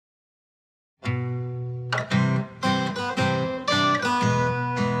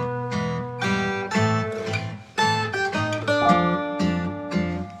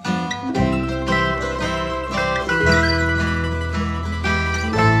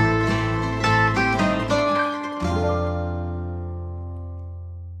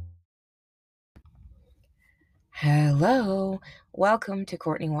Hello, welcome to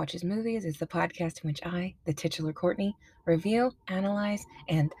Courtney Watches Movies. It's the podcast in which I, the titular Courtney, review, analyze,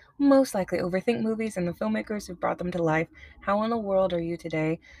 and most likely overthink movies and the filmmakers who brought them to life. How in the world are you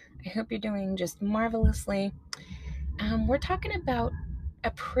today? I hope you're doing just marvelously. We're talking about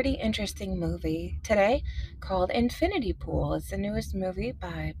a pretty interesting movie today called Infinity Pool. It's the newest movie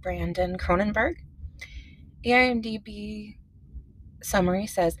by Brandon Cronenberg. The IMDb summary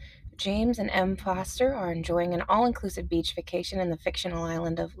says James and M. Foster are enjoying an all-inclusive beach vacation in the fictional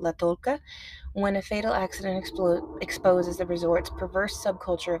island of La Tolca when a fatal accident exposes the resort's perverse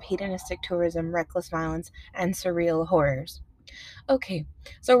subculture of hedonistic tourism, reckless violence, and surreal horrors. Okay,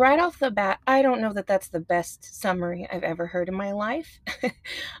 so right off the bat, I don't know that that's the best summary I've ever heard in my life.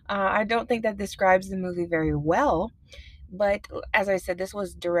 I don't think that describes the movie very well. But as I said, this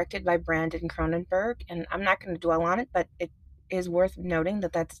was directed by Brandon Cronenberg, and I'm not going to dwell on it, but it is worth noting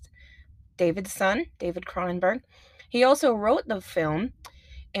that that's David's son, David Cronenberg. He also wrote the film,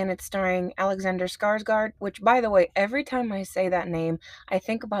 and it's starring Alexander Skarsgård, which, by the way, every time I say that name, I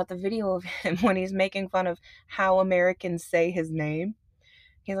think about the video of him when he's making fun of how Americans say his name.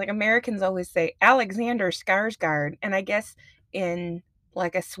 He's like, Americans always say Alexander Skarsgård, and I guess in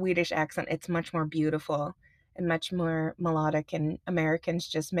like a Swedish accent, it's much more beautiful and much more melodic, and Americans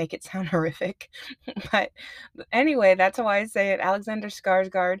just make it sound horrific. But anyway, that's how I say it. Alexander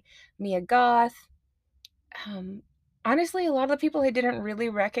Skarsgård, Mia Goth. Um, Honestly, a lot of the people I didn't really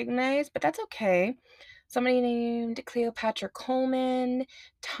recognize, but that's okay. Somebody named Cleopatra Coleman,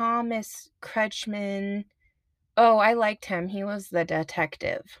 Thomas Kretschmann. Oh, I liked him. He was the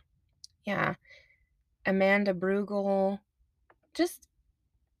detective. Yeah. Amanda Brugel. Just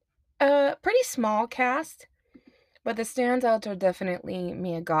a pretty small cast, but the standouts are definitely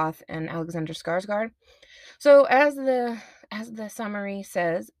Mia Goth and Alexander Skarsgård. So as the summary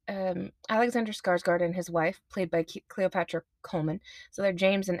says, Alexander Skarsgård and his wife, played by Cleopatra Coleman, so they're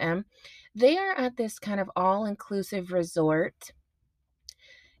James and M, they are at this kind of all-inclusive resort,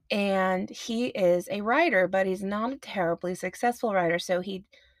 and he is a writer, but he's not a terribly successful writer. So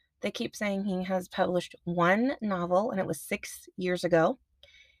they keep saying he has published one novel, and it was 6 years ago,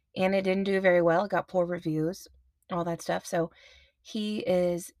 and it didn't do very well. It got poor reviews, all that stuff. So he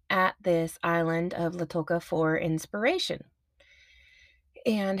is at this island of Latoka for inspiration.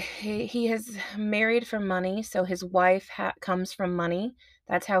 And he has married for money, so his wife comes from money.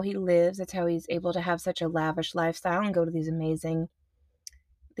 That's how he lives. That's how he's able to have such a lavish lifestyle and go to these amazing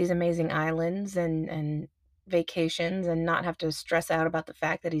islands and vacations and not have to stress out about the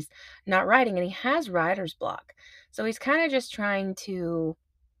fact that he's not writing, and he has writer's block. So he's kind of just trying to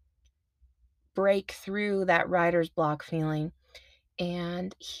break through that writer's block feeling,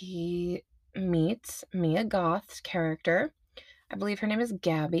 and he meets Mia Goth's character. I believe her name is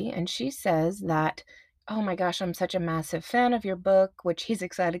Gabby, and she says that, "Oh my gosh, I'm such a massive fan of your book," which he's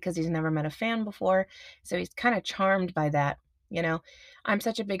excited because he's never met a fan before, so he's kind of charmed by that, you know. "I'm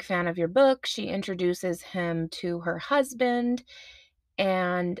such a big fan of your book." She introduces him to her husband,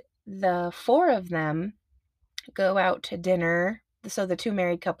 and the four of them go out to dinner. So the two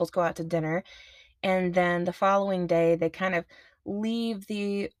married couples go out to dinner, and then the following day, they kind of leave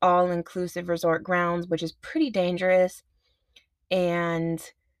the all-inclusive resort grounds, which is pretty dangerous,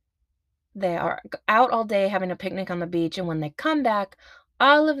 and they are out all day having a picnic on the beach, and when they come back,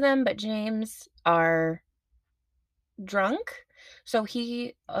 all of them but James are drunk. So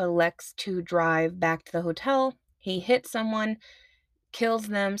he elects to drive back to the hotel. He hits someone, kills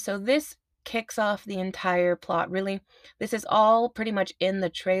them. So this kicks off the entire plot. Really, this is all pretty much in the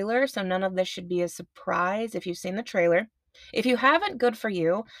trailer, so none of this should be a surprise if you've seen the trailer. If you haven't, good for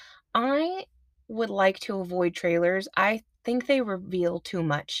you. I would like to avoid trailers. I think they reveal too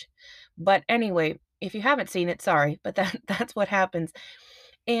much. But anyway, if you haven't seen it, sorry, but that's what happens.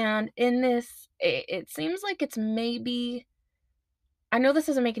 And in this, it seems like it's maybe, I know this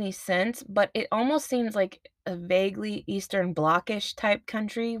doesn't make any sense, but it almost seems like a vaguely Eastern Blockish type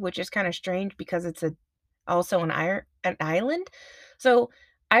country, which is kind of strange because it's also an island. So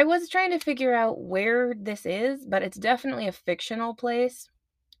I was trying to figure out where this is, but it's definitely a fictional place.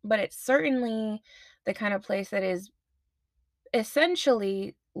 But it's certainly the kind of place that is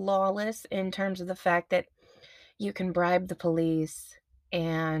essentially lawless in terms of the fact that you can bribe the police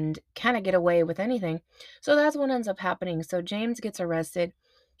and kind of get away with anything. So that's what ends up happening. So James gets arrested,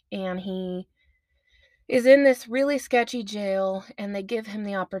 and he is in this really sketchy jail, and they give him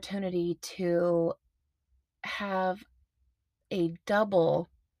the opportunity to have a double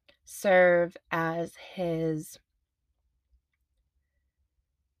serve as his,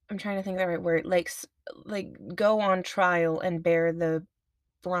 I'm trying to think of the right word, like go on trial and bear the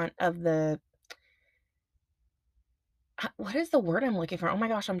brunt of the, what is the word I'm looking for? Oh my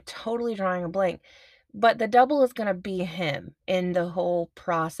gosh, I'm totally drawing a blank. But the double is gonna be him in the whole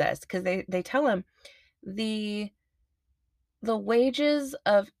process, because they tell him the the wages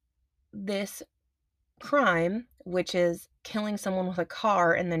of this crime, which is killing someone with a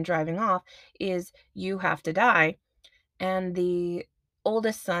car and then driving off, is you have to die, and the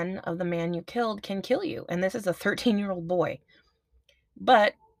oldest son of the man you killed can kill you, and this is a 13-year-old boy.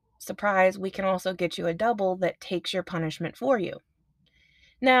 But surprise, we can also get you a double that takes your punishment for you.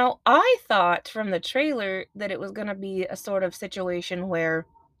 Now, I thought from the trailer that it was gonna be a sort of situation where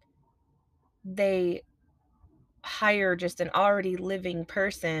they hire just an already living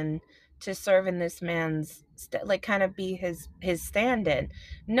person to serve in this man's like, kind of be his stand-in.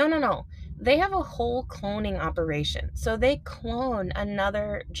 No, no, no. They have a whole cloning operation. So they clone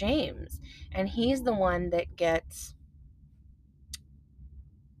another James, and he's the one that gets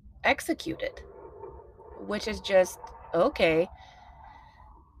executed, which is just okay.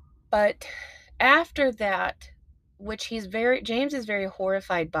 But after that, which James is very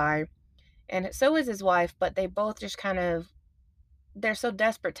horrified by, and so is his wife, but they both just kind of, they're so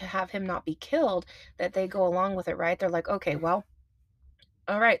desperate to have him not be killed that they go along with it, right? They're like, "Okay, well,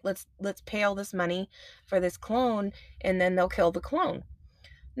 all right, let's pay all this money for this clone, and then they'll kill the clone."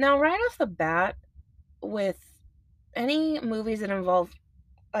 Now, right off the bat, with any movies that involve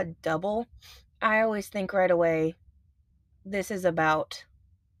a double, I always think right away, this is about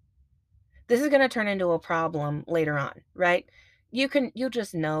this is going to turn into a problem later on, right? You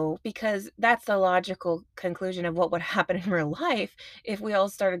just know, because that's the logical conclusion of what would happen in real life if we all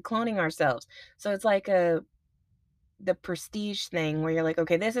started cloning ourselves. So it's like the prestige thing where you're like,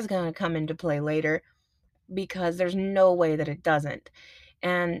 okay, this is going to come into play later, because there's no way that it doesn't.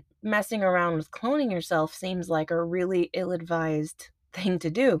 And messing around with cloning yourself seems like a really ill-advised thing to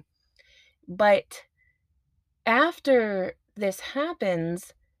do. But after this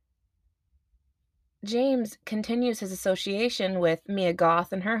happens, James continues his association with Mia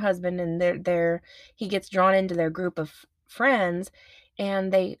Goth and her husband, and he gets drawn into their group of friends,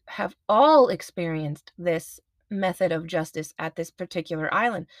 and they have all experienced this method of justice at this particular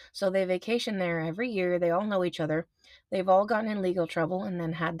island. So they vacation there every year. They all know each other. They've all gotten in legal trouble and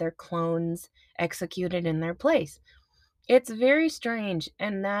then had their clones executed in their place. It's very strange,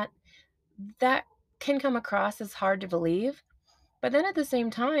 and that can come across as hard to believe, but then at the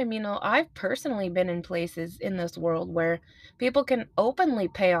same time, I've personally been in places in this world where people can openly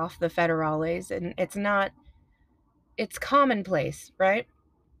pay off the federales, and it's commonplace, right?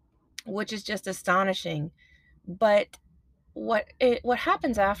 Which is just astonishing. But what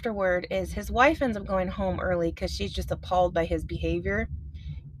happens afterward is his wife ends up going home early because she's just appalled by his behavior,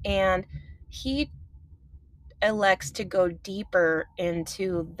 and he elects to go deeper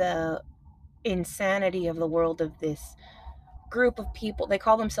into the insanity of the world of this group of people. They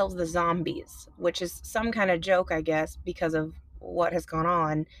call themselves the zombies, which is some kind of joke, I guess, because of what has gone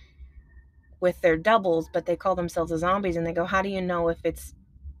on with their doubles, but they call themselves the zombies, and they go, how do you know if it's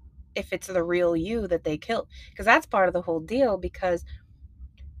the real you that they killed? Because that's part of the whole deal, because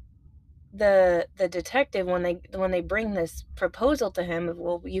the detective, when they bring this proposal to him of,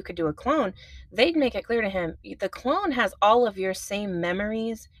 well, you could do a clone, they'd make it clear to him, the clone has all of your same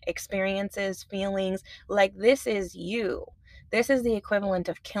memories, experiences, feelings. Like, this is you. This is the equivalent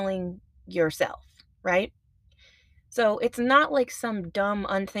of killing yourself, right? So it's not like some dumb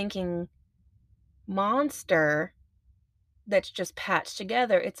unthinking monster that's just patched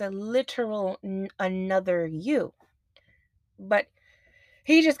together. It's a literal another you. But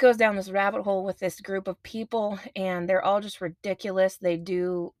he just goes down this rabbit hole with this group of people, and they're all just ridiculous. They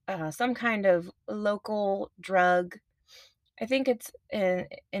do some kind of local drug. I think it's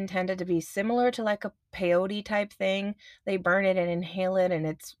intended to be similar to like a peyote type thing. They burn it and inhale it, and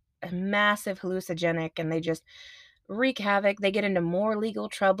it's a massive hallucinogenic, and they just wreak havoc. They get into more legal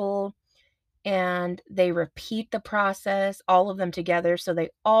trouble, and they repeat the process, all of them together. So they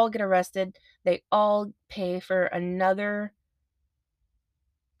all get arrested. They all pay for another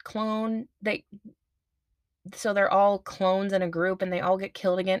clone. So they're all clones in a group, and they all get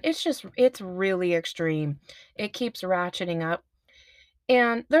killed again. It's really extreme. It keeps ratcheting up.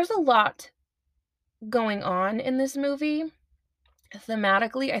 And there's a lot going on in this movie.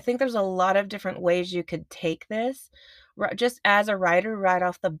 Thematically, I think there's a lot of different ways you could take this. Just as a writer, right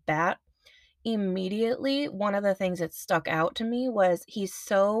off the bat, immediately, one of the things that stuck out to me was he's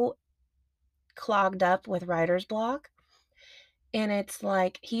so clogged up with writer's block, and it's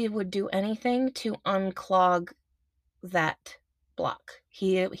like he would do anything to unclog that block.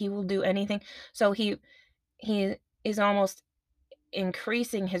 He will do anything. So he is almost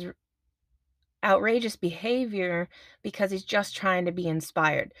increasing his outrageous behavior because he's just trying to be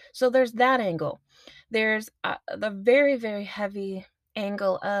inspired. So there's that angle. There's the very, very heavy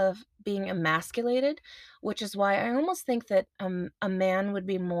angle of being emasculated, which is why I almost think that a man would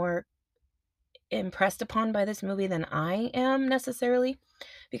be more impressed upon by this movie than I am necessarily,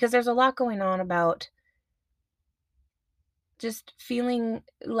 because there's a lot going on about just feeling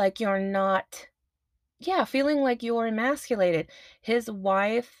like you're not, yeah, feeling like you're emasculated. His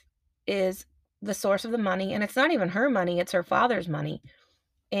wife is the source of the money, and it's not even her money, it's her father's money.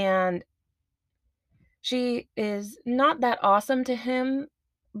 And she is not that awesome to him,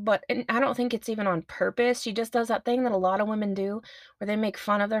 but and I don't think it's even on purpose. She just does that thing that a lot of women do where they make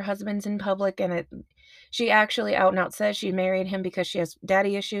fun of their husbands in public, and she actually out and out says she married him because she has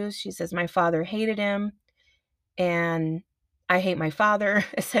daddy issues. She says, "My father hated him, and I hate my father,"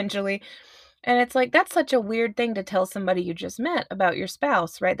 essentially. And it's like, that's such a weird thing to tell somebody you just met about your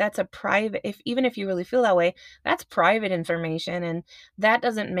spouse, right? That's a private, if even if you really feel that way, that's private information, and that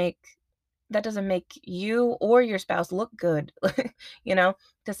doesn't make that doesn't make you or your spouse look good. you know,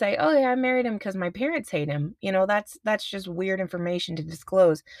 to say, "Oh yeah, I married him because my parents hate him." That's just weird information to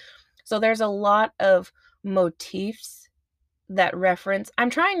disclose. So there's a lot of motifs that reference. I'm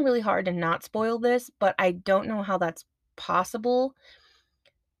trying really hard to not spoil this, but I don't know how that's possible.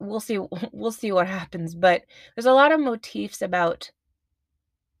 We'll see we'll see what happens, but there's a lot of motifs about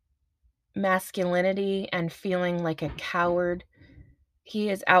masculinity and feeling like a coward. He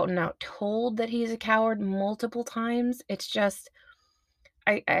is out and out told that he's a coward multiple times. It's just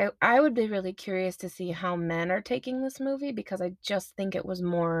I would be really curious to see how men are taking this movie, because I just think it was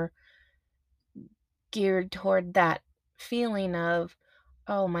more geared toward that feeling of,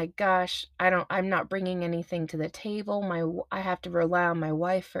 "Oh my gosh, I'm not bringing anything to the table. I have to rely on my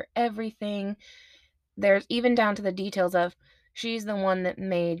wife for everything." There's even down to the details of she's the one that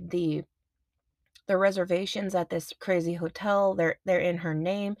made the reservations at this crazy hotel. They're in her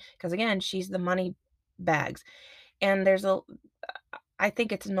name because again, she's the money bags. And I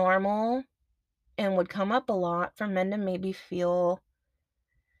think it's normal and would come up a lot for men to maybe feel,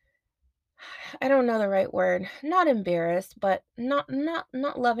 I don't know the right word, not embarrassed, but not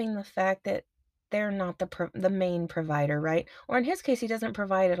loving the fact that they're not the main provider, right? Or in his case, he doesn't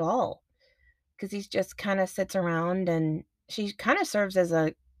provide at all, because he's just kinda sits around, and she kinda serves as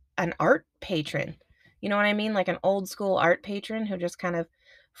an art patron. You know what I mean? Like an old school art patron who just kind of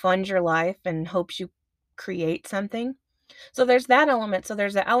funds your life and hopes you create something. So there's that element. So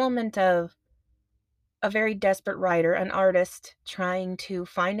there's the element of a very desperate writer, an artist trying to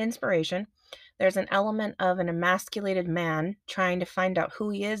find inspiration. There's an element of an emasculated man trying to find out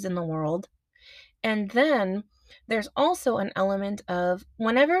who he is in the world. And then there's also an element of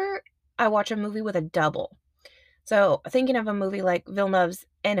whenever I watch a movie with a double, so, thinking of a movie like Villeneuve's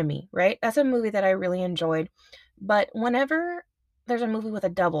Enemy, right? That's a movie that I really enjoyed. But whenever there's a movie with a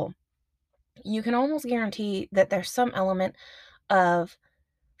double, you can almost guarantee that there's some element of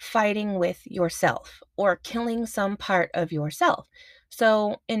fighting with yourself or killing some part of yourself.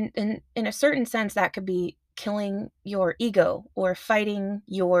 So, in a certain sense, that could be killing your ego or fighting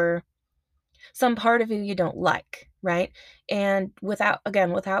your some part of you don't like, right? And without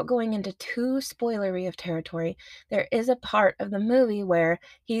going into too spoilery of territory, there is a part of the movie where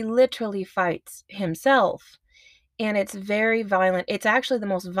he literally fights himself, and it's very violent. It's actually the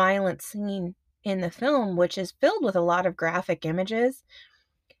most violent scene in the film, which is filled with a lot of graphic images.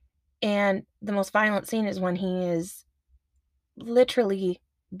 And the most violent scene is when he is literally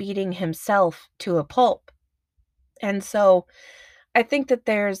beating himself to a pulp. And so I think that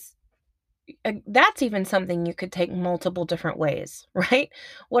that's even something you could take multiple different ways, right?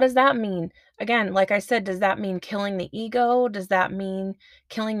 What does that mean? Again, like I said, does that mean killing the ego? Does that mean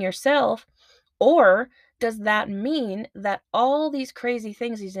killing yourself? Or does that mean that all these crazy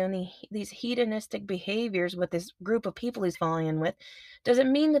things he's doing, these hedonistic behaviors with this group of people he's falling in with, does it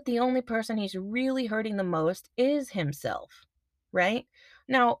mean that the only person he's really hurting the most is himself, right?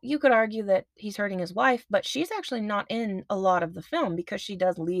 Now, you could argue that he's hurting his wife, but she's actually not in a lot of the film because she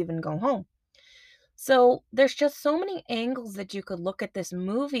does leave and go home. So there's just so many angles that you could look at this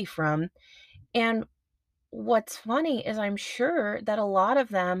movie from. And what's funny is I'm sure that a lot of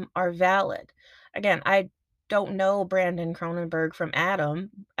them are valid. Again, I don't know Brandon Cronenberg from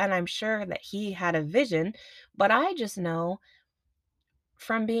Adam, and I'm sure that he had a vision, but I just know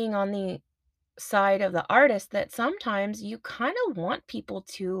from being on the side of the artist that sometimes you kind of want people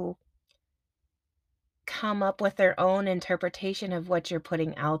to come up with their own interpretation of what you're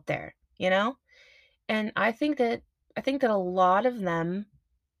putting out there, you know? And I think that a lot of them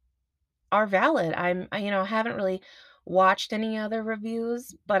are valid. I haven't really watched any other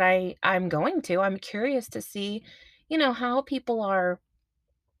reviews, but I'm going to. I'm curious to see, how people are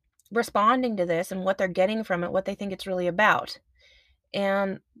responding to this and what they're getting from it, what they think it's really about.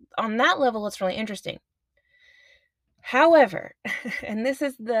 And on that level, it's really interesting. However, and this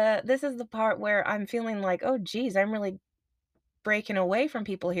is the part where I'm feeling like, "Oh, geez, I'm really breaking away from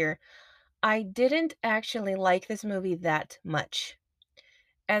people here." I didn't actually like this movie that much.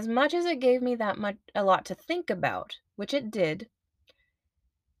 As much as it gave me that much a lot to think about, which it did,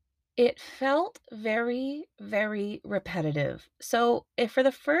 it felt very, very repetitive. So, if for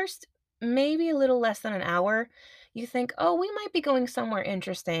the first maybe a little less than an hour, you think, "Oh, we might be going somewhere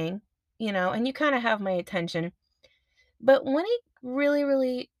interesting," and you kinda have my attention. But when it really,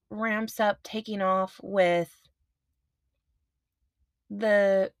 really ramps up taking off with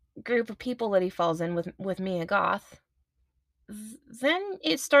the group of people that he falls in with Mia Goth, then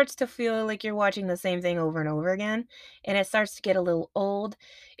it starts to feel like you're watching the same thing over and over again, and it starts to get a little old.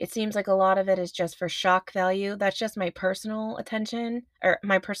 It seems like a lot of it is just for shock value. That's just my personal attention or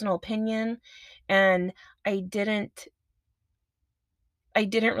my personal opinion, and I didn't I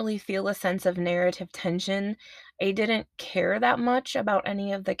didn't really feel a sense of narrative tension. I didn't care that much about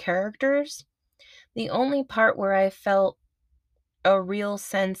any of the characters. The only part where I felt a real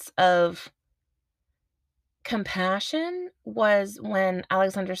sense of compassion was when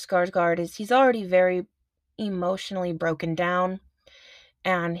Alexander Skarsgård he's already very emotionally broken down,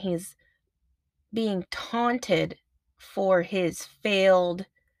 and he's being taunted for his failed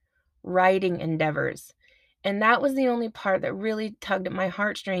writing endeavors. And that was the only part that really tugged at my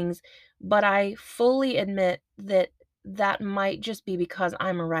heartstrings, but I fully admit that that might just be because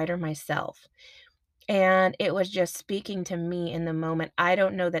I'm a writer myself. And it was just speaking to me in the moment. I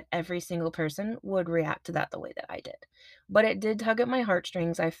don't know that every single person would react to that the way that I did. But it did tug at my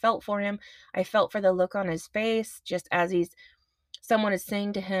heartstrings. I felt for him. I felt for the look on his face, just as someone is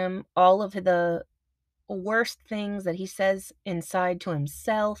saying to him all of the worst things that he says inside to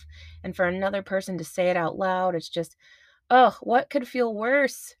himself. And for another person to say it out loud, it's just, oh, what could feel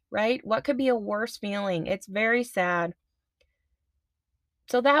worse, right? What could be a worse feeling? It's very sad.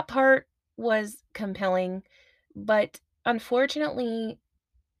 So that part was compelling, but unfortunately,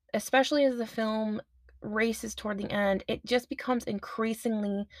 especially as the film races toward the end, it just becomes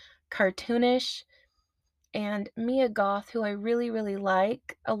increasingly cartoonish. And Mia Goth, who I really, really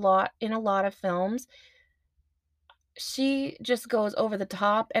like a lot in a lot of films, she just goes over the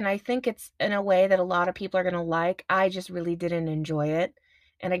top. And I think it's in a way that a lot of people are going to like. I just really didn't enjoy it.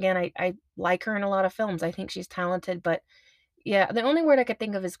 And again, I like her in a lot of films. I think she's talented, but yeah, the only word I could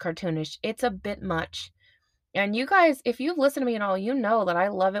think of is cartoonish. It's a bit much. And you guys, if you've listened to me at all, you know that I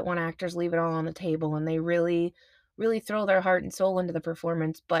love it when actors leave it all on the table and they really, really throw their heart and soul into the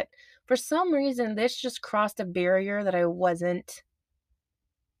performance. But for some reason, this just crossed a barrier that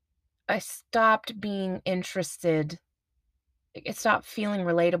I stopped being interested. It stopped feeling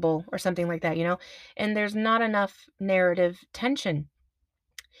relatable or something like that. And there's not enough narrative tension.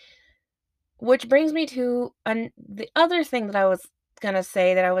 Which brings me to the other thing that I was going to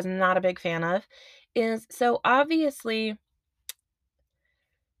say that I was not a big fan of is so obviously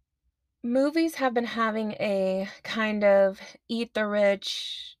movies have been having a kind of eat the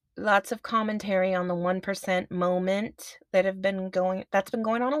rich, lots of commentary on the 1% moment that's been going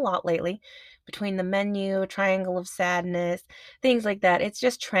on a lot lately between the menu, triangle of sadness, things like that. It's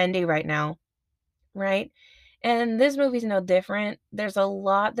just trendy right now, right? And this movie's no different. There's a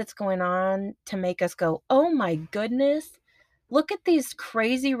lot that's going on to make us go, "Oh my goodness. Look at these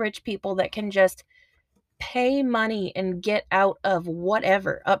crazy rich people that can just pay money and get out of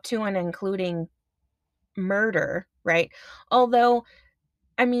whatever, up to and including murder," right? Although,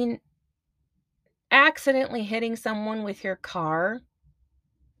 I mean, accidentally hitting someone with your car,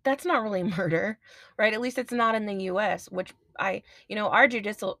 that's not really murder, right? At least it's not in the US, which our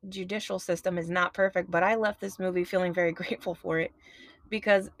judicial system is not perfect, but I left this movie feeling very grateful for it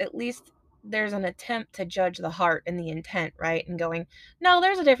because at least there's an attempt to judge the heart and the intent, right? And going, no,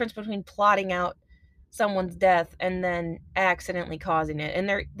 there's a difference between plotting out someone's death and then accidentally causing it. And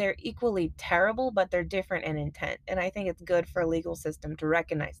they're equally terrible, but they're different in intent. And I think it's good for a legal system to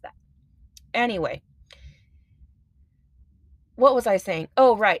recognize that. Anyway, what was I saying?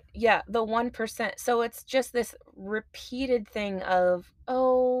 Oh, right. Yeah, the 1%. So it's just this repeated thing of,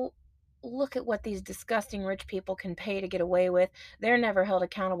 oh, look at what these disgusting rich people can pay to get away with. They're never held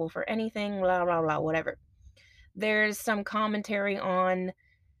accountable for anything, blah, blah, blah, whatever. There's some commentary on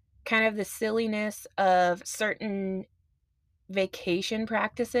kind of the silliness of certain vacation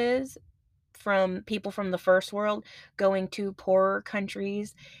practices from people from the first world going to poorer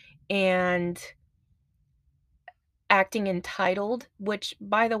countries and acting entitled, which,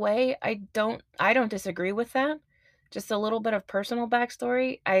 by the way, I don't disagree with that. Just a little bit of personal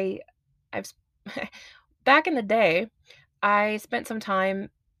backstory. I've back in the day, I spent some time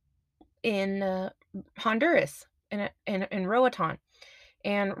in Honduras in Roatan.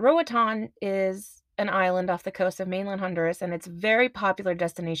 And Roatan is an island off the coast of mainland Honduras, and it's a very popular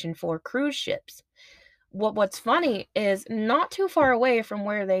destination for cruise ships. What's funny is not too far away from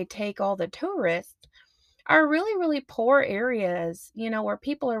where they take all the tourists are really, really poor areas, where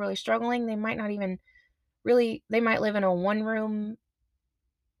people are really struggling. They might not even really they might live in a one-room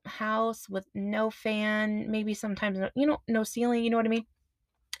house with no fan, maybe sometimes no ceiling, you know what I mean?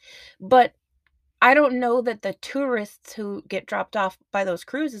 But I don't know that the tourists who get dropped off by those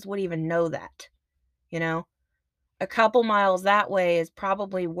cruises would even know that, you know? A couple miles that way is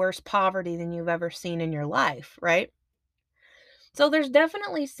probably worse poverty than you've ever seen in your life, right? So there's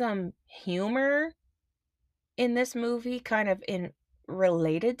definitely some humor in this movie kind of in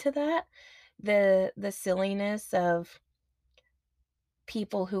related to that. The silliness of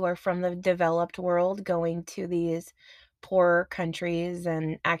people who are from the developed world going to these poorer countries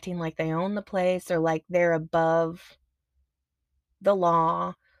and acting like they own the place or like they're above the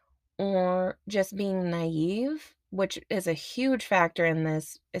law or just being naive, which is a huge factor in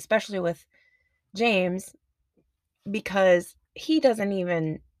this, especially with James, because he doesn't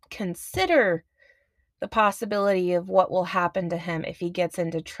even consider the possibility of what will happen to him if he gets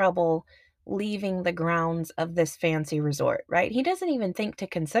into trouble leaving the grounds of this fancy resort, right? He doesn't even think to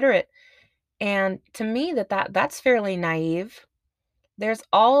consider it. And to me that's fairly naive. There's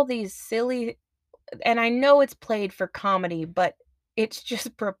all these silly, and I know it's played for comedy, but it's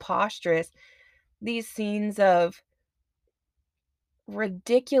just preposterous. These scenes of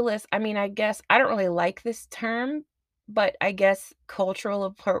ridiculous, I mean, I guess I don't really like this term, but I guess cultural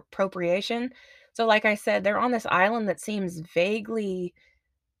appropriation. So like I said, they're on this island that seems vaguely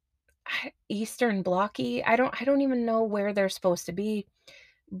Eastern blocky. I don't even know where they're supposed to be,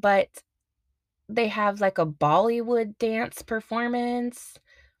 but they have like a Bollywood dance performance.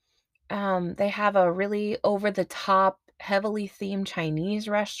 They have a really over the top, heavily themed Chinese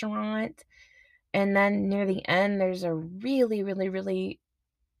restaurant. And then near the end, there's a really, really, really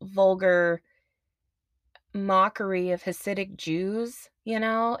vulgar mockery of Hasidic Jews,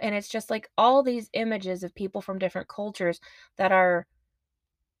 and it's just like all these images of people from different cultures that are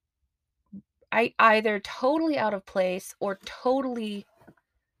either totally out of place or totally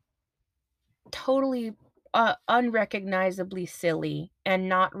unrecognizably silly and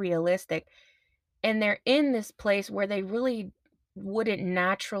not realistic. And they're in this place where they really wouldn't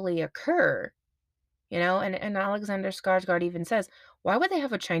naturally occur, and Alexander Skarsgård even says, why would they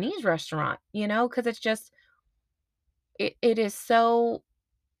have a Chinese restaurant? Because it's just it is so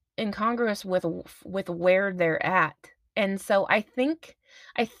incongruous with where they're at. And so I think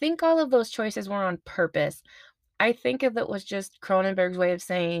all of those choices were on purpose. I think if it was just Cronenberg's way of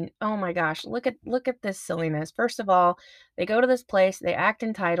saying, "Oh my gosh, look at this silliness." First of all, they go to this place, they act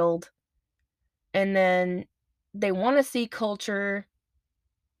entitled, and then they want to see culture,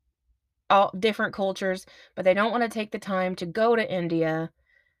 all different cultures, but they don't want to take the time to go to India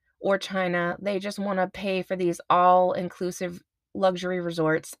or China. They just want to pay for these all-inclusive luxury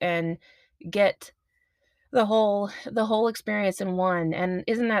resorts and get the whole experience in one, and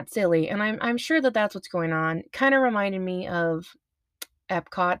isn't that silly? And I'm sure that that's what's going on. Kinda reminded me of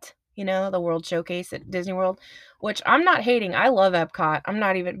Epcot, the World Showcase at Disney World, which I'm not hating, I love Epcot, I'm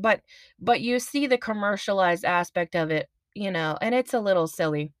not even but you see the commercialized aspect of it, and it's a little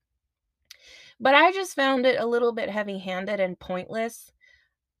silly. But I just found it a little bit heavy-handed and pointless.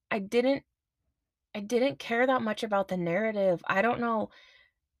 I didn't I didn't care that much about the narrative. I don't know.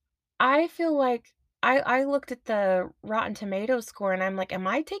 I feel like I looked at the Rotten Tomatoes score and I'm like, "Am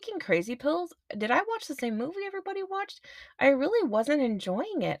I taking crazy pills? Did I watch the same movie everybody watched?" I really wasn't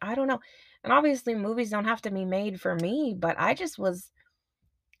enjoying it. I don't know. And obviously movies don't have to be made for me, but I just was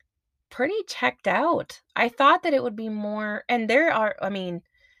pretty checked out. I thought that it would be more, and there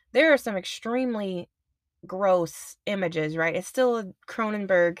are some extremely gross images, right? It's still a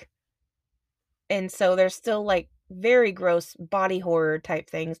Cronenberg, and so there's still like very gross body horror type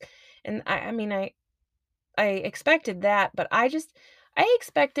things. And I mean I expected that, but I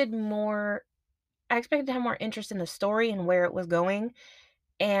expected more. I expected to have more interest in the story and where it was going,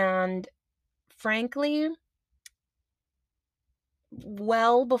 And frankly,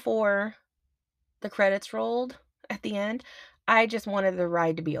 well before the credits rolled at the end, I just wanted the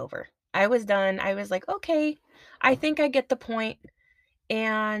ride to be over. I was done. I was like, "Okay, I think I get the point."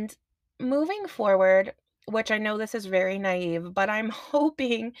 And moving forward, which I know this is very naive, but I'm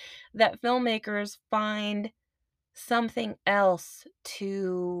hoping that filmmakers find something else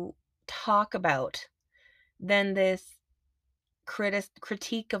to talk about than this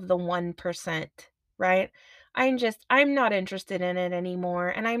critique of the 1%, right? I'm not interested in it anymore.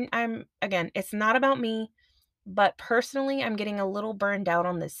 And I'm again, it's not about me, but personally, I'm getting a little burned out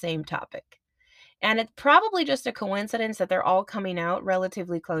on this same topic. And it's probably just a coincidence that they're all coming out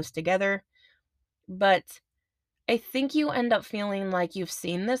relatively close together, but I think you end up feeling like you've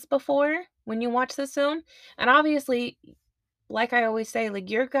seen this before when you watch this film. And obviously, like I always say, like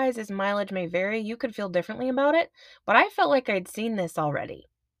your guys' mileage may vary. You could feel differently about it, but I felt like I'd seen this already.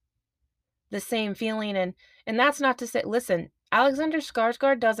 The same feeling, and that's not to say, listen, Alexander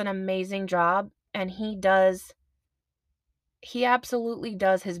Skarsgård does an amazing job, and he absolutely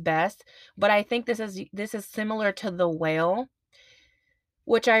does his best, but I think this is similar to The Whale,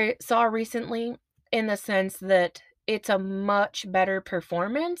 which I saw recently, in the sense that it's a much better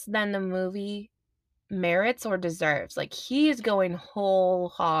performance than the movie merits or deserves. Like, he's going whole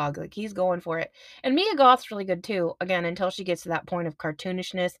hog, like, he's going for it. And Mia Goth's really good too, again, until she gets to that point of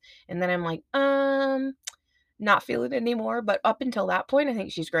cartoonishness, and then I'm like, not feeling it anymore, but up until that point, I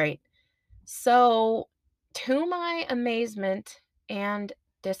think she's great. So, to my amazement and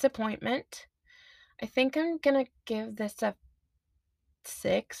disappointment, I think I'm gonna give this a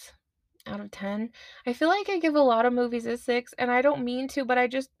 6 out of 10. I feel like I give a lot of movies a 6, and I don't mean to, but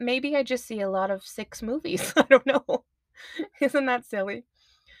maybe I just see a lot of 6 movies. I don't know. Isn't that silly?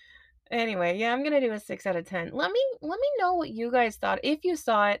 Anyway, yeah, I'm gonna do a 6 out of 10. Let me know what you guys thought if you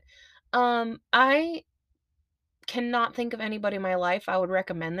saw it. I cannot think of anybody in my life I would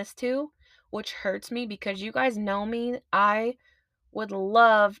recommend this to, which hurts me because you guys know me. I would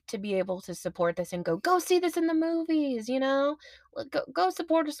love to be able to support this and go see this in the movies, you know? Go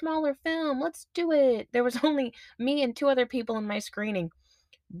support a smaller film. Let's do it. There was only me and two other people in my screening,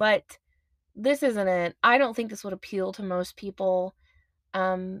 but this isn't it. I don't think this would appeal to most people.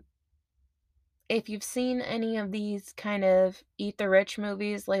 Um, if you've seen any of these kind of eat the rich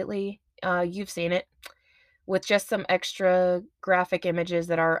movies lately, you've seen it with just some extra graphic images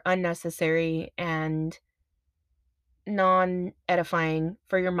that are unnecessary and non-edifying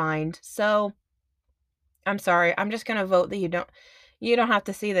for your mind. So, I'm sorry. I'm just gonna vote that you don't have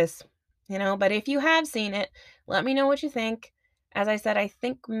to see this, but if you have seen it, let me know what you think. As I said, I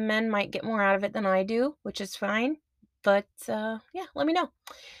think men might get more out of it than I do, which is fine. But yeah, let me know.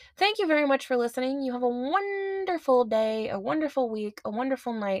 Thank you very much for listening. You have a wonderful day, a wonderful week, a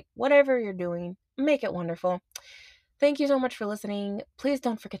wonderful night, whatever you're doing. Make it wonderful. Thank you so much for listening. Please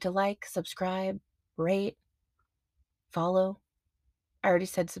don't forget to like, subscribe, rate, follow. I already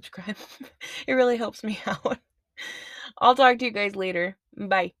said subscribe. It really helps me out. I'll talk to you guys later.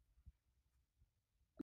 Bye.